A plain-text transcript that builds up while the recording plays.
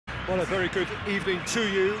Well, a very good evening to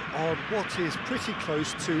you on what is pretty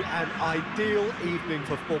close to an ideal evening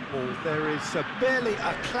for football. There is barely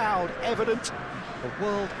a cloud evident. The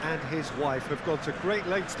world and his wife have gone to great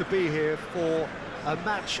lengths to be here for a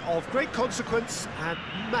match of great consequence and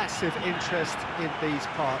massive interest in these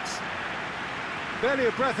parts. Barely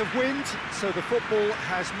a breath of wind, so the football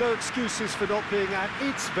has no excuses for not being at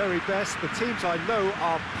its very best. The teams I know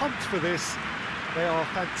are pumped for this. They are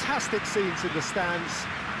fantastic scenes in the stands.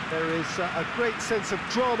 There is a great sense of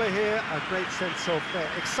drama here, a great sense of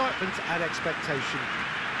excitement and expectation.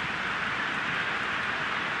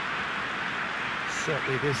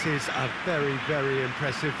 Certainly this is a very, very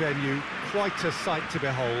impressive venue, quite a sight to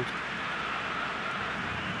behold.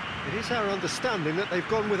 It is our understanding that they've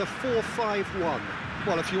gone with a 4-5-1.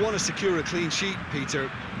 Well, if you want to secure a clean sheet,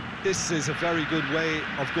 Peter, this is a very good way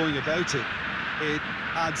of going about it. It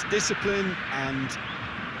adds discipline and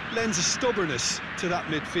lends a stubbornness to that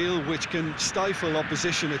midfield, which can stifle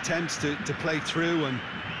opposition attempts to play through, and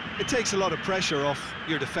it takes a lot of pressure off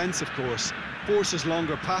your defence, of course. Forces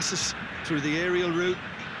longer passes through the aerial route.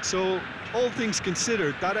 So, all things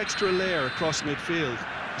considered, that extra layer across midfield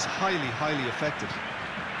is highly, highly effective.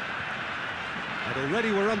 And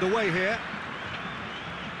already we're underway here.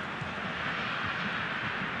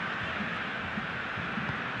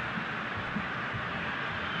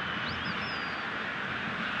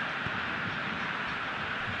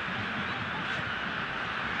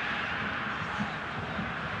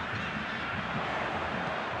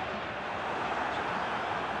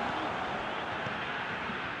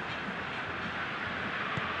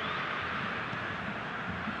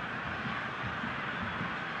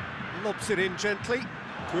 Lobs it in gently.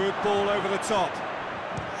 Good ball over the top.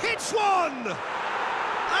 Hits one!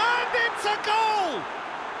 And it's a goal!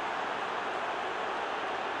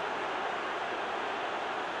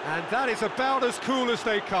 And that is about as cool as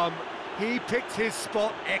they come. He picked his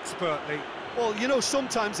spot expertly. Well, you know,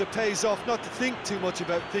 sometimes it pays off not to think too much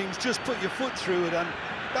about things, just put your foot through it, and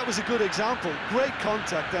that was a good example. Great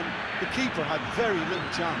contact, and the keeper had very little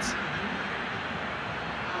chance.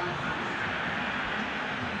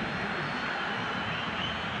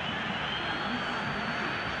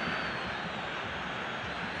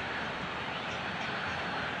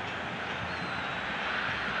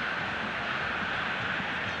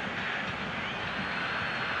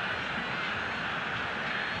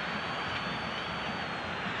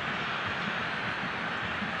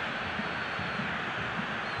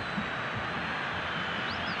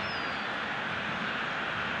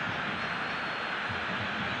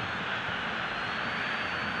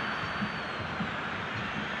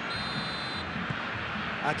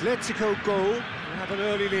 Atletico goal, they have an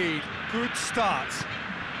early lead. Good start.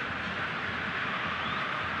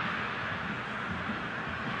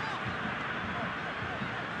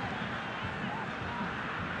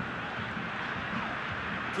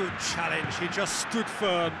 Good challenge, he just stood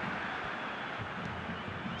firm.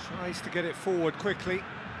 Tries to get it forward quickly.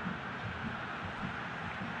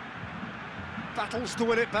 Battles to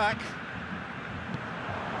win it back.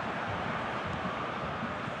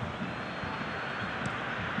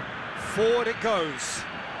 Forward it goes.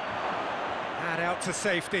 And out to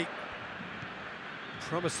safety.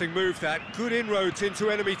 Promising move that. Good inroads into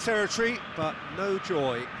enemy territory, but no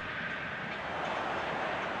joy.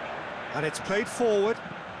 And it's played forward.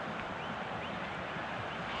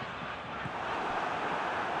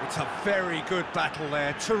 It's a very good battle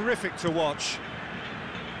there. Terrific to watch.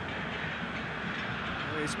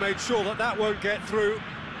 He's made sure that that won't get through.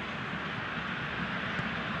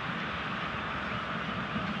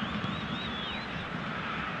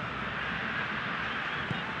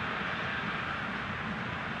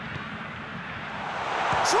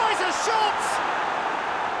 Tries a shot!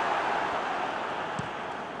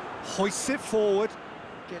 Hoists it forward,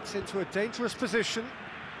 gets into a dangerous position.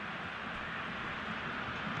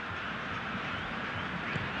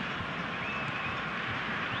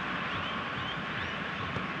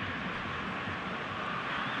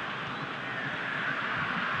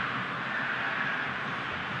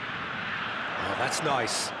 Oh, that's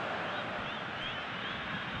nice.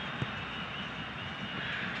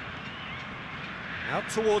 Out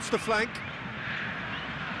towards the flank.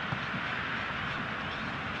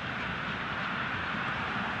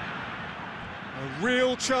 A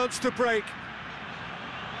real chance to break.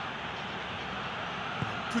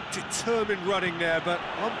 Good determined running there, but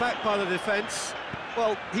one back by the defence.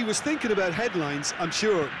 Well, he was thinking about headlines, I'm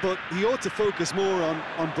sure, but he ought to focus more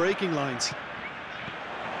on breaking lines.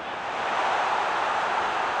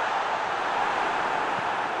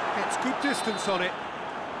 Gets good distance on it.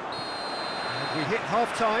 And we hit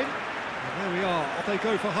half-time. And there we are, off they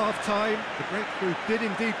go for half-time. The breakthrough did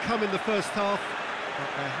indeed come in the first half, but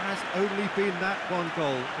there has only been that one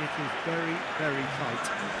goal. It is very, very tight.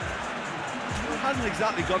 Well, it hasn't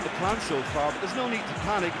exactly gone to plan so far, but there's no need to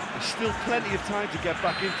panic. There's still plenty of time to get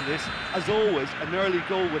back into this. As always, an early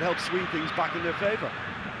goal would help swing things back in their favour.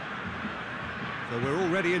 So we're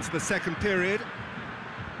already into the second period.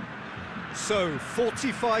 So,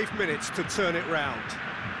 45 minutes to turn it round.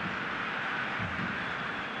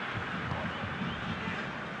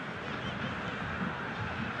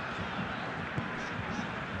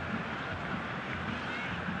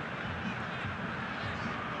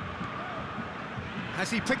 Has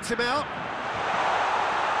he picked him out?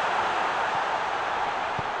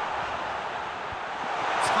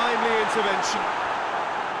 Timely intervention.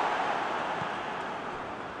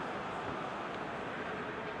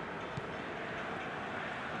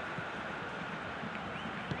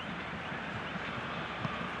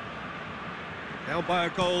 Down by a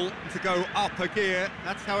goal to go up a gear.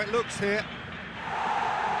 That's how it looks here.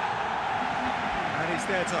 And he's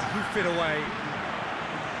there to hoof it away.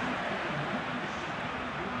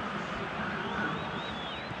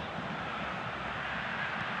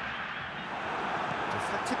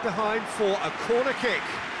 Deflected behind for a corner kick.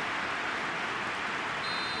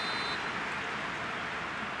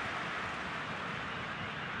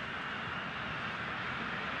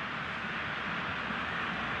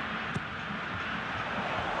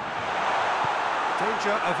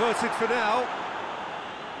 Danger averted for now.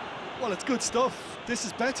 Well, it's good stuff. This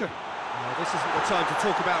is better. No, this isn't the time to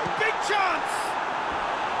talk about big chance!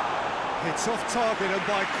 It's off target and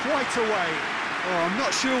by quite a way. Oh, I'm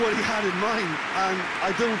not sure what he had in mind, and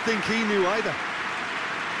I don't think he knew either.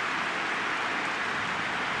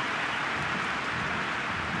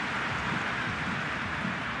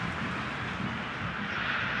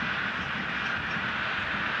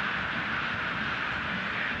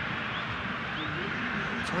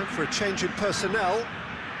 Time for a change in personnel.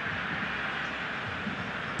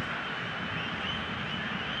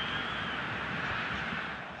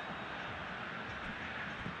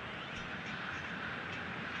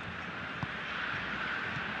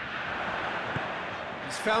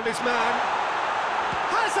 He's found his man.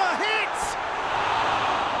 Has a hit!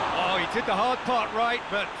 Oh, he did the hard part right,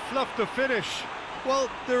 but fluffed the finish. Well,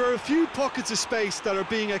 there are a few pockets of space that are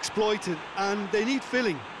being exploited, and they need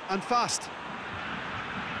filling, and fast.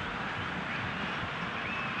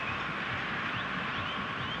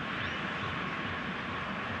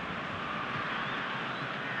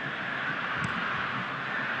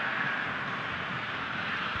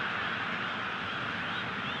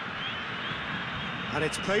 And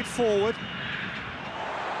it's played forward.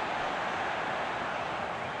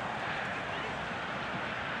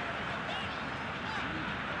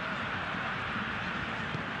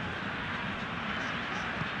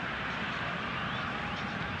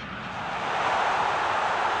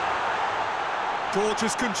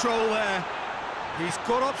 Gorgeous control there. He's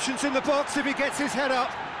got options in the box if he gets his head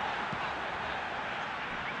up.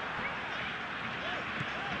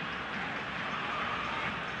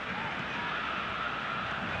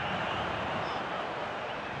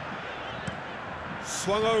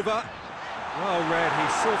 Swung over. Well read, he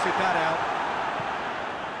sorted that out.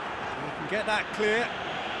 He can get that clear.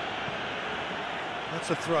 That's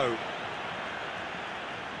a throw.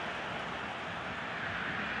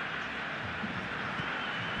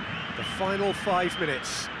 The final 5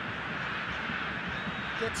 minutes.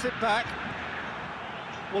 Gets it back.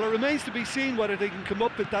 Well, it remains to be seen whether they can come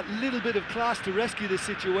up with that little bit of class to rescue this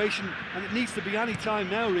situation, and it needs to be any time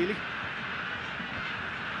now, really.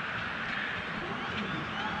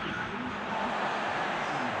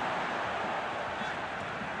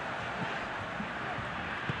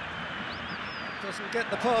 Doesn't get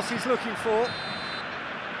the pass he's looking for.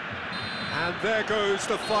 And there goes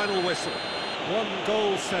the final whistle. One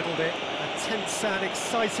goal settled it. A tense and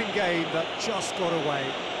exciting game that just got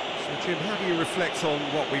away. So, Jim, how do you reflect on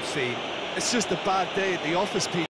what we've seen? It's just a bad day at the office, Pete.